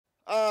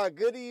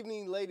Good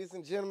evening, ladies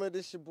and gentlemen.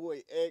 This your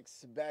boy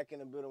X back in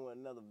the building with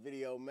another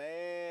video,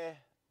 man.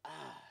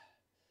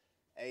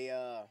 Hey,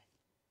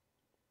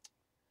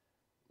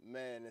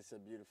 man, it's a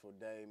beautiful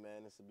day,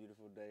 man. It's a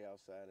beautiful day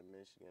outside of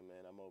Michigan,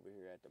 man. I'm over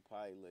here at the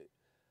Pilot,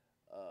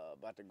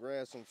 about to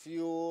grab some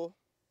fuel.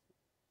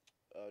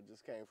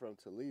 Just came from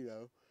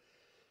Toledo,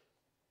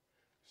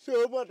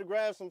 so I'm about to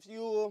grab some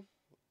fuel,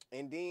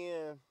 and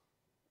then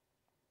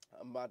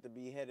I'm about to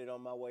be headed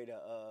on my way to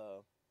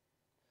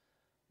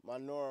my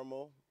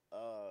normal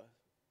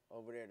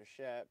over there to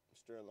Shap,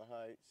 Sterling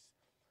Heights.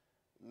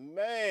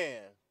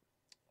 Man,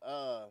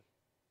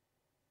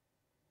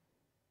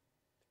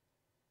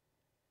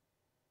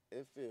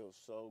 it feels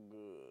so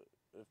good.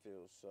 It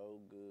feels so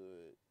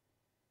good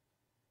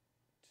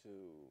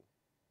to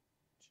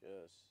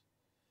just,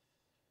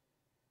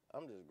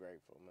 I'm just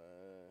grateful,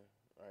 man,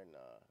 right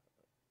now.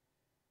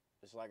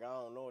 It's like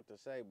I don't know what to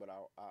say, but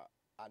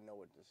I know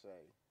what to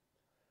say.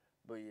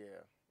 But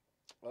yeah.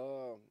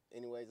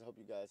 Anyways, I hope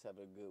you guys have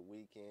a good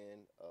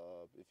weekend.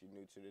 If you're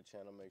new to the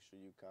channel, make sure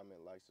you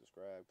comment, like,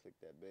 subscribe, click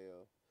that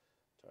bell,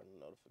 turn the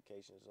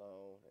notifications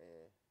on,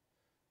 and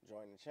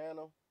join the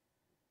channel.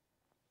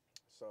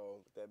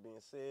 So, with that being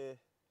said,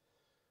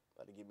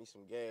 about to get me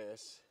some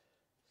gas,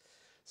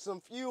 some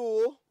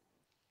fuel,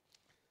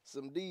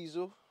 some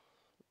diesel.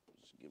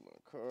 Just get my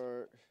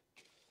card.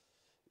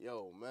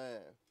 Yo,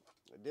 man,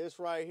 this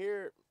right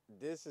here,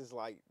 this is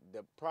like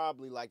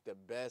probably like the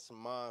best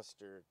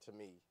Monster to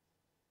me.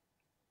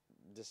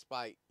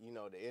 Despite, you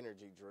know, the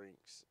energy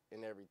drinks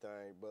and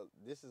everything, but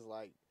this is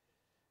like,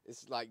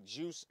 it's like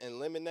juice and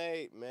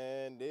lemonade,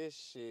 man. This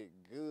shit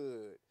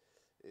good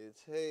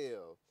as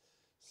hell.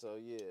 So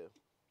yeah.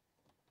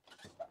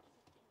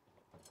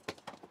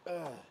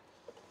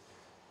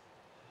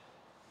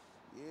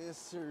 Yes,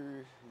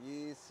 sir.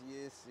 Yes,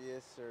 yes,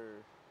 yes,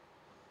 sir.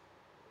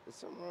 Is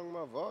something wrong with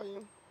my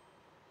volume?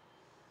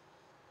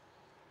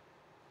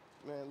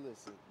 Man,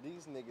 listen,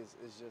 these niggas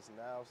is just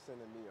now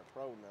sending me a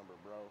pro number,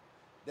 bro.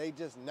 They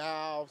just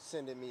now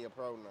sending me a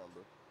pro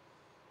number.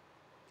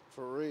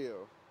 For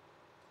real.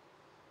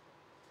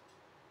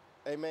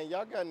 Hey man,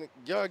 y'all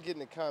get in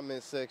the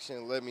comment section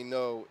and let me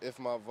know if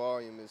my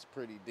volume is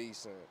pretty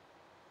decent.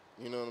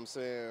 You know what I'm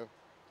saying?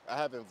 I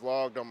haven't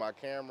vlogged on my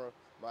camera,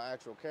 my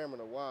actual camera,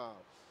 in a while.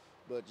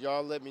 But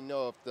y'all let me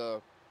know if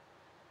the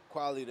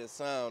quality of the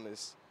sound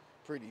is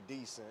pretty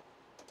decent.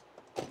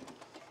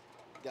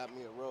 Got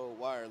me a Rode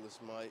wireless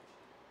mic.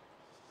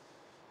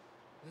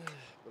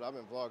 But I've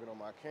been vlogging on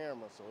my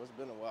camera, so it's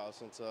been a while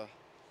since I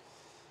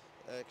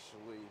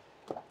actually...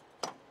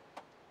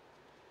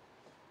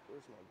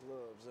 Where's my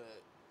gloves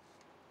at?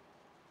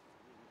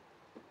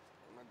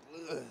 My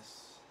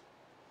gloves.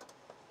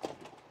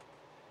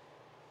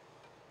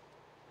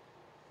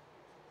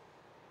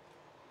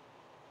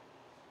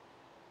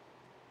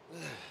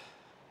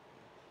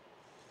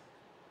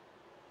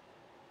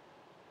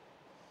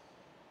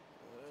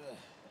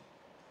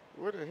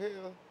 Where the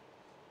hell?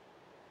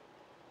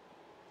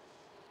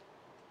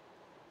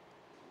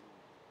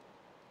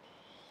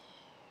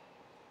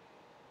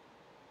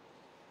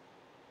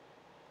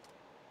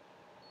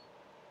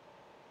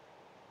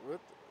 What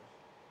the?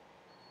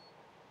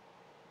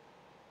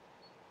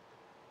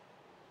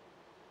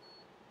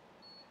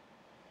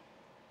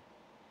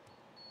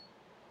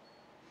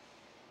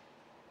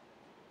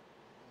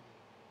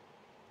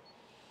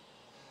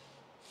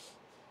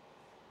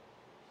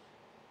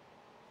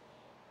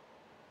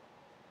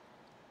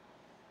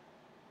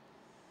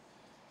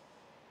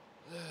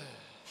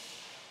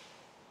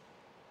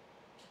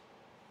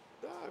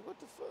 Dog, what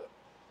the fuck?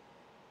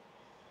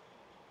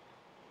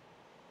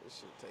 This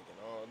shit taking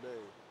all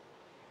day.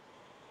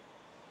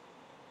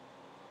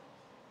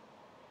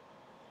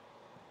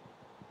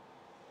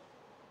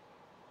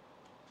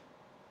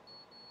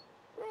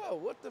 Bro,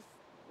 what the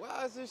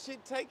why is this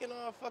shit taking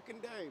all fucking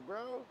day,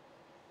 bro?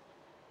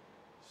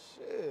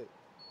 Shit.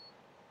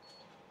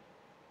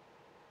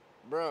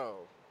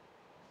 Bro.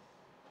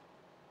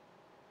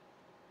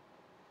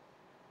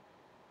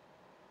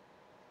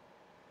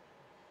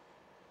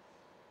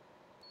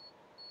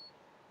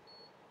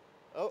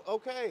 Oh,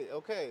 okay.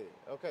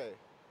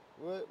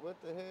 What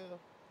the hell?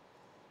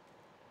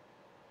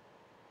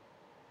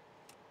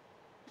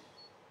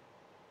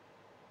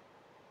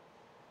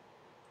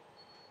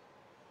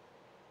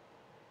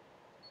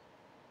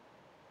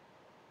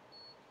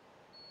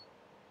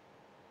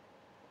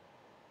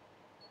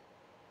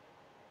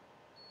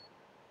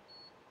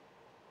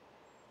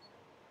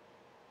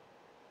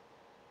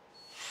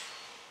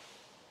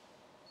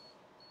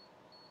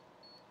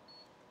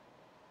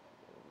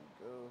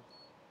 There we go.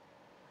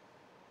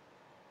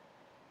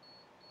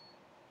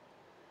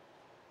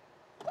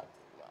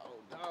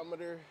 My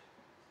odometer.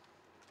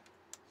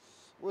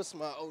 What's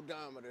my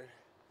odometer?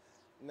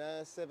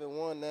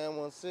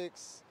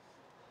 971916.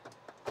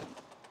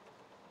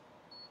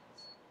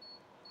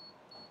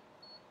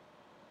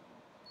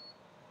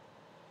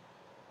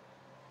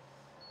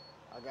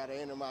 I gotta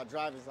enter my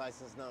driver's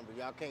license number.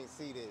 Y'all can't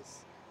see this.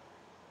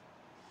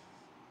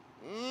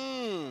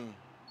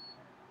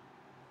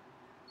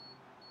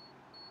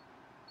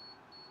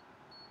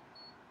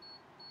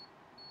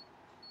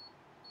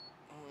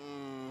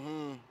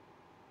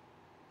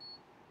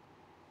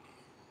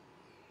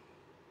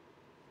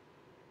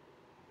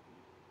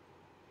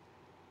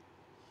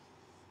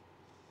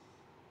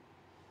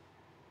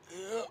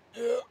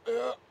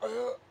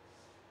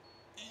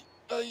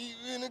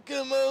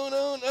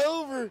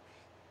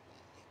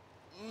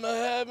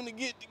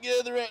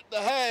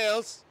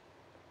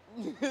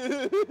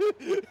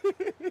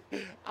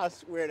 I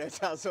swear that's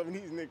how some of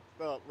these niggas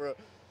thought, bro.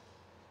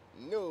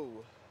 No.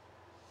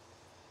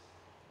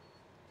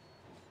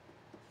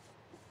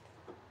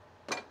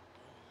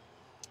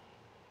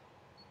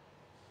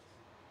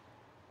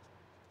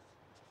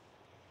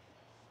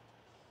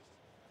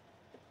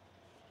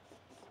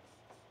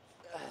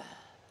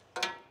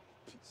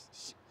 Piece of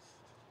shit.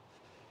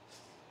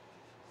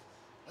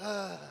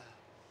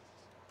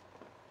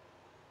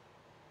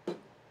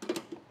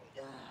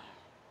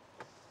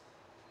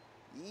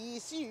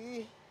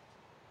 Easy.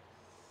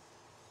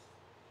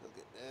 Look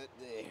at that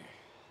there.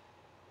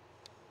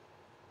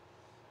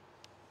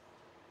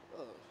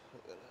 Oh,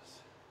 look at us.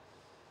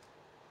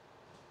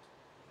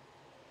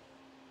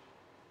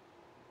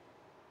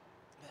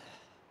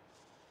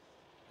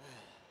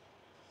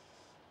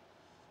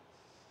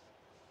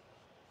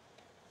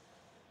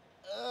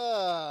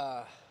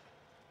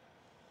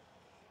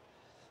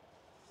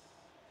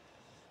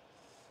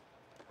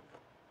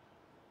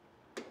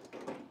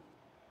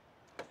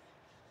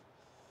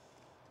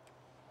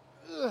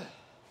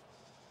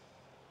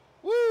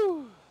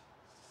 Woo!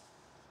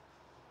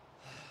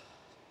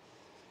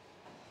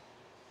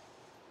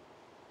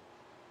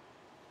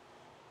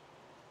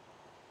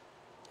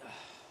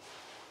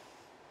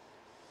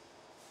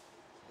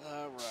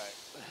 All right.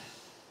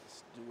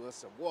 Let's do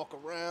us a walk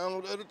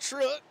around of the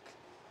truck.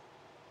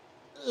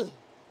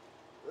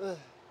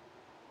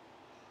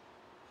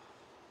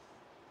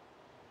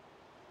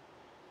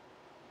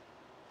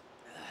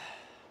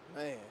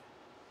 Man.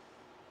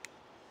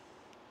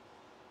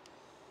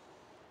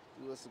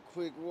 Do us a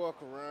quick walk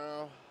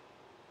around.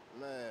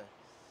 Man.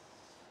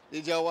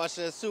 Did y'all watch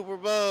that Super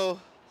Bowl?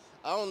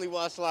 I only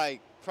watched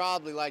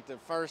probably the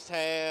first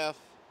half.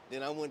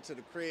 Then I went to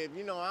the crib.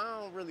 You know, I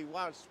don't really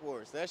watch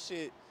sports. That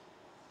shit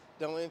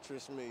don't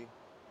interest me.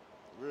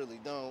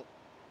 Really don't.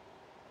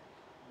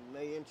 It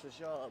may interest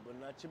y'all, but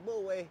not your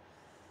boy.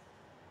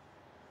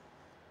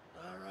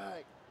 All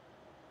right.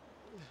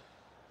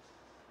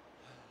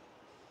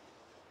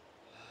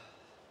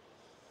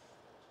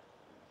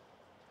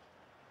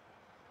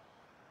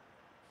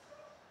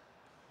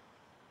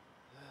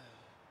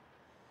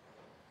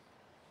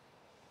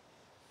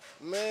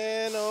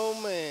 Man, oh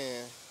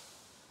man.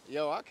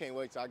 Yo, I can't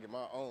wait till I get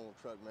my own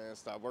truck, man.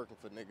 Stop working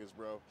for niggas,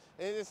 bro.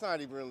 And it's not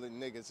even really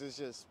niggas. It's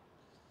just,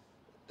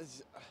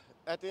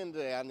 at the end of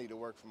the day, I need to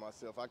work for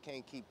myself. I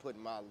can't keep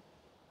putting my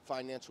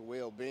financial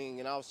well-being.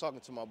 And I was talking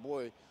to my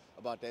boy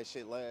about that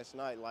shit last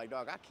night. Like,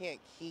 dog,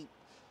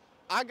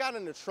 I got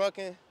into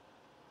trucking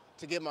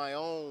to get my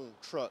own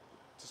truck,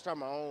 to start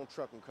my own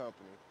trucking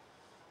company.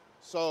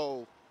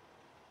 So,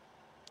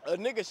 a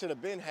nigga should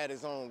have been had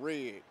his own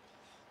rig.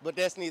 But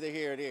that's neither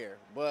here nor there.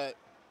 But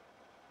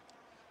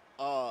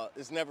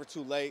it's never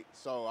too late,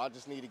 so I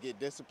just need to get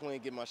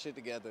disciplined, get my shit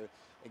together,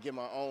 and get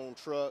my own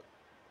truck.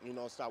 You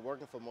know, stop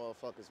working for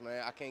motherfuckers,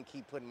 man. I can't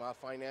keep putting my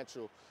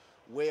financial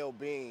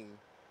well-being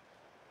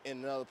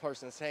in another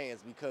person's hands,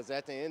 because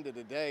at the end of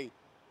the day,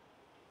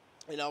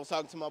 and I was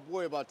talking to my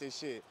boy about this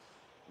shit,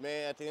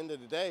 man, at the end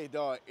of the day,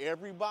 dog,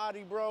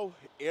 everybody, bro,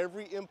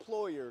 every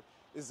employer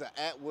is an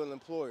at-will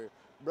employer.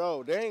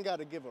 Bro, they ain't got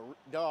to give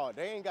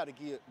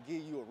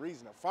you a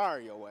reason to fire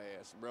your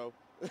ass, bro.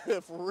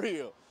 For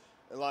real.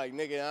 Like,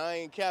 nigga, I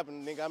ain't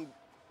capping, nigga.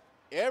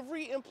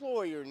 Every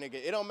employer, nigga,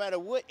 it don't matter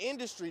what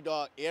industry,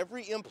 dog,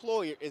 every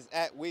employer is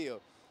at will.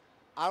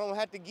 I don't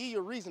have to give you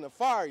a reason to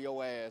fire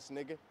your ass,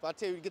 nigga. If I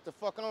tell you to get the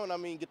fuck on, I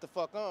mean get the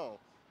fuck on.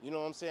 You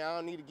know what I'm saying? I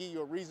don't need to give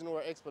you a reason or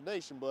an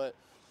explanation, but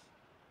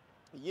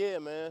yeah,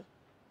 man.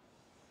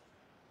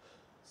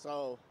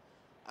 So,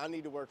 I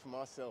need to work for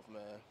myself,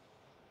 man.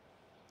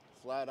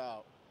 Flat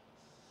out.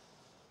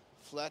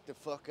 Flat the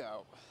fuck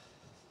out.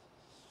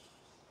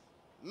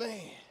 Man.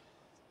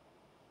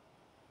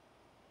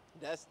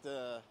 That's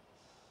the,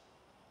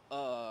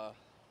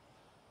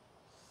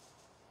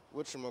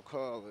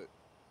 whatchamacallit?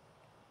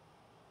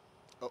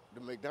 Oh,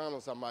 the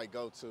McDonald's I might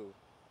go to.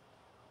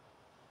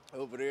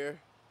 Over there.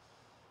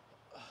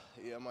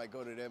 Yeah, I might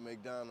go to that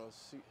McDonald's.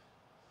 See,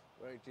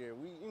 right there.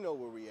 You know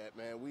where we at,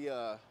 man. We,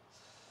 off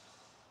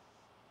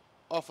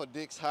of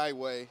Dix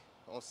Highway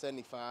on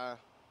 75.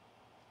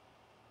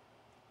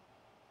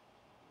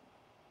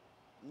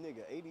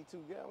 Nigga,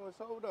 82 gallons?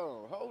 Hold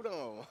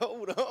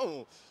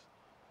on.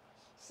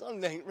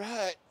 Something ain't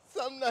right.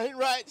 Something ain't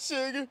right,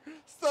 sugar.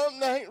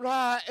 Something ain't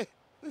right.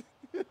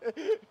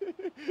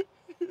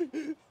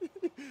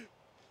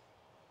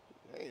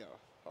 Damn,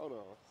 hold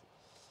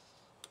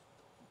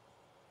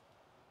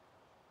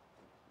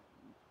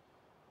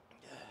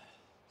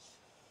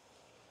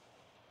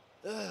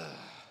on.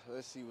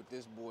 Let's see what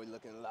this boy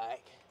looking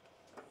like.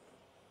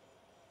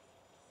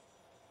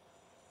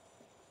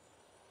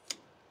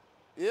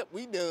 Yep,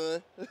 we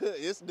done.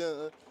 It's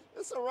done.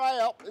 It's a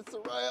wrap. It's a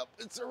wrap.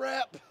 It's a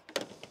wrap.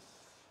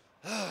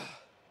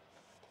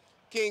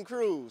 King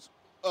Cruz.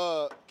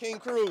 King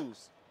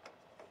Cruz.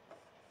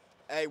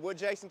 Hey, what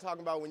Jason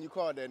talking about when you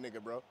called that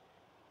nigga, bro?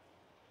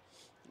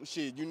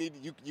 Shit,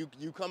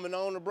 you coming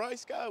on to Bright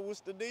Sky? What's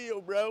the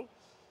deal, bro?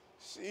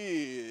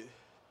 Shit.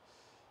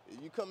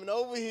 You coming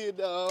over here,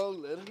 dog?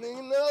 Let a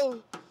nigga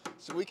know.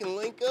 so we can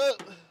link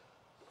up.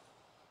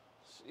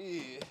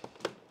 Shit.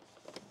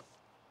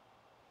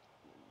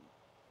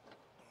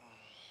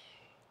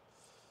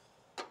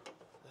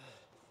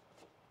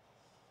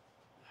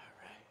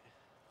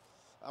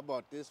 I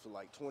bought this for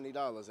like $20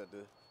 I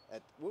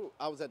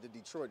was at the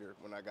Detroiter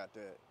when I got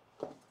that.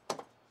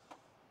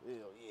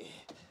 Hell yeah.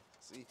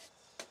 See?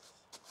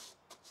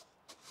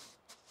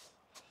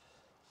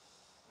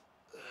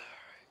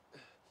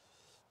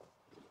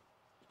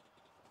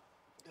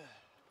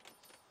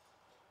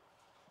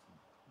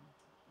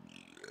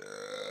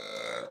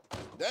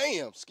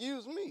 Damn,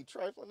 excuse me,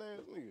 trifling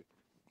ass nigga.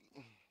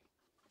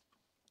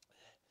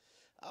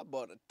 I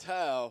bought a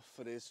towel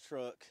for this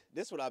truck.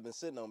 This is what I've been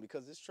sitting on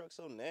because this truck's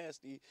so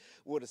nasty.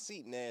 Well, the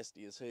seat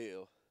nasty as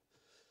hell.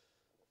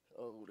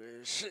 Oh,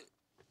 there's shit.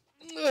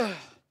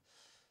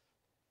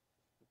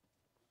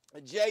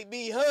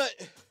 JB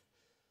Hunt.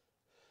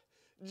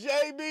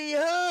 JB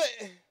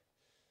Hunt.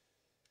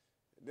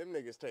 Them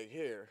niggas take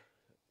hair.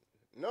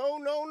 No,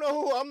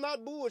 I'm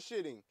not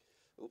bullshitting.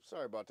 Oops,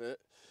 sorry about that.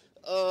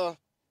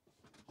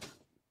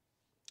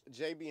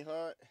 JB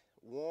Hunt,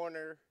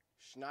 Warner,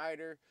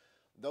 Schneider,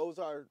 those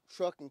are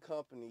trucking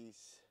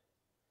companies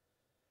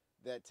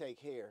that take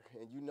hair.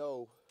 And you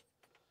know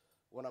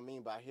what I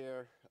mean by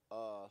hair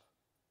for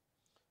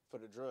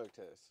the drug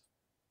test.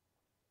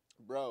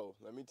 Bro,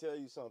 let me tell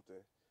you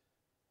something.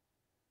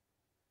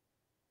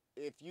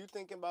 If you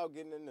thinking about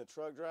getting into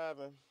truck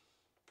driving,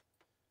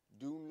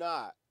 do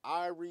not,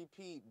 I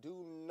repeat,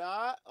 do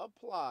not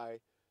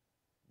apply.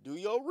 Do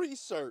your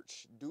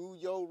research. Do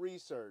your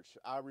research.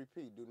 I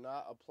repeat, do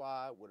not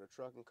apply with a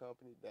trucking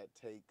company that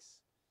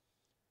takes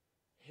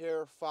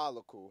hair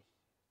follicle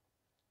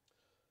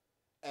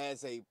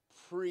as a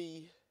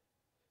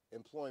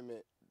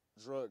pre-employment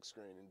drug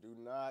screening. Do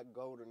not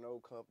go to no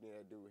company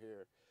that do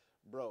hair.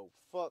 Bro,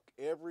 fuck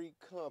every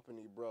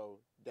company, bro,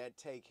 that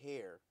take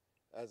hair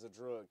as a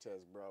drug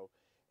test, bro.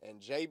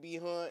 And JB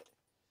Hunt,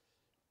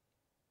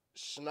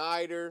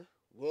 Schneider,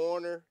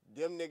 Warner,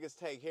 them niggas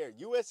take hair.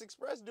 US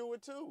Express do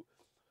it too.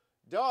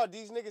 Dog,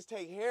 these niggas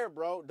take hair,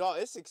 bro. Dog,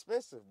 it's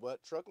expensive,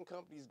 but trucking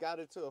companies got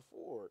it to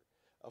afford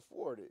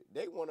it.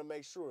 They want to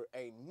make sure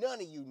ain't none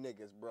of you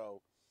niggas,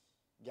 bro,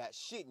 got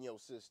shit in your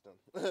system.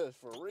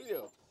 For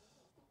real.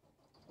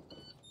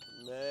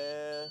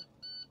 Man.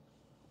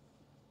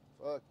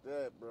 Fuck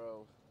that,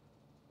 bro.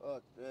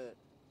 Fuck that.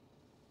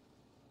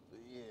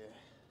 But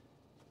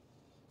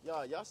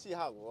yeah. Y'all see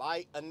how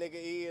light a nigga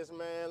is,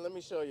 man? Let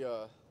me show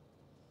y'all.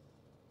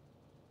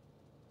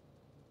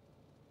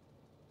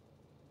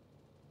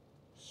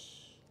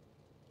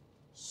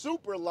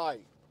 Super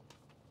light.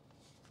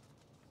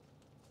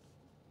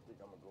 I think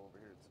I'm gonna go over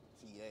here to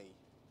the TA. I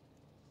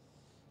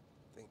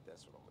think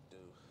that's what I'm gonna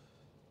do.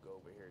 Go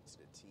over here to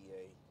the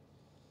TA.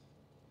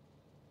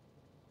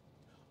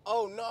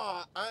 Oh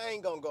no, I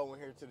ain't gonna go in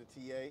here to the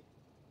TA.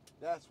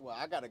 That's why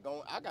I gotta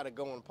go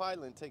in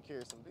Pilot and take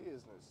care of some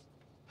business.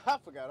 I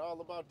forgot all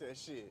about that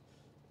shit.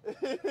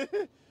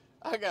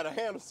 I gotta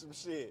handle some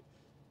shit.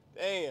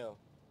 Damn.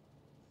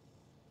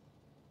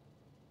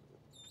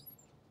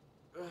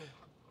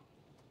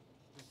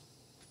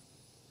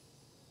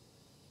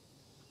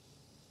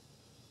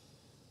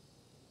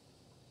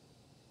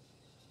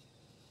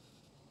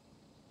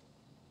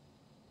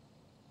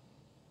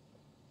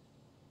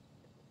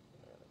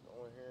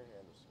 Go in here and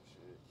handle some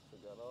shit.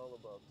 Forgot all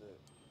about that.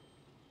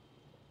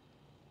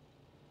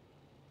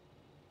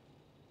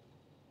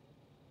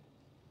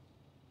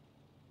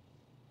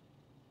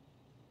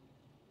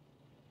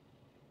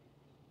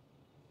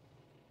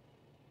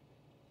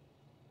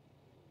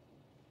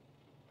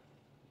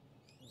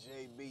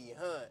 JB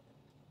Hunt.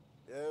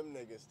 Them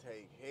niggas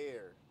take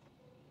hair.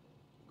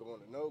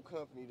 Going to no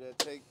company that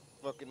take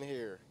fucking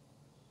hair.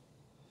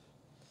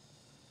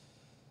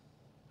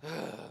 Let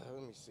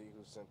me see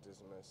who sent this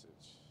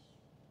message.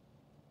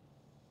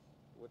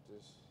 What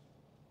this?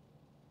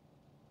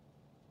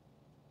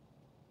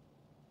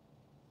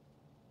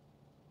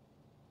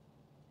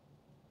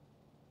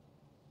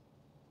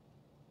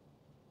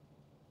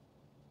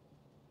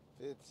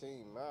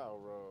 $15-mile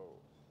road.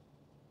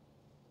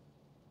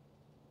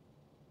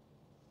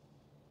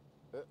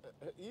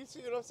 You see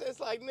what I'm saying? It's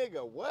like,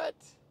 nigga, what?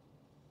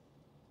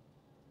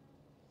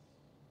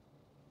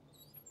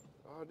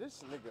 Oh,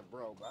 this nigga,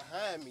 bro,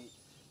 behind me.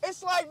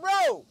 It's like,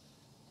 bro,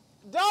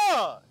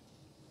 dog.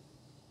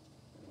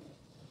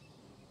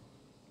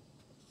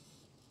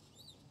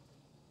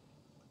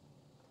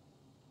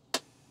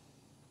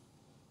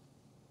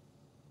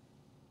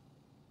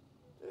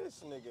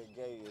 This nigga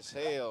gay as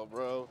hell,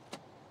 bro.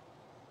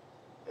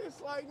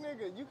 It's like,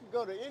 nigga, you could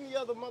go to any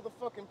other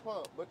motherfucking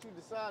pump, but you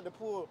decide to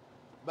pull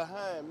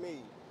behind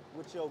me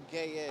with your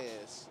gay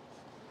ass.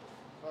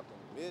 Fucking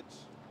bitch.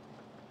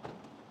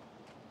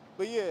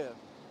 But yeah,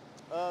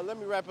 let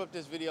me wrap up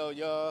this video,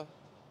 y'all.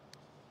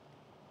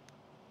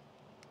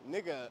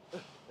 Nigga,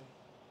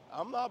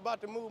 I'm not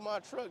about to move my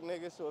truck,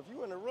 nigga, so if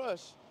you in a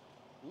rush,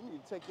 you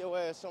need to take your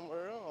ass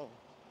somewhere else.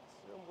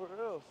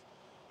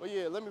 But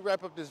yeah, let me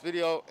wrap up this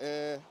video,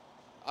 and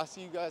I'll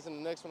see you guys in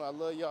the next one. I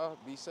love y'all.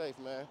 Be safe,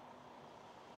 man.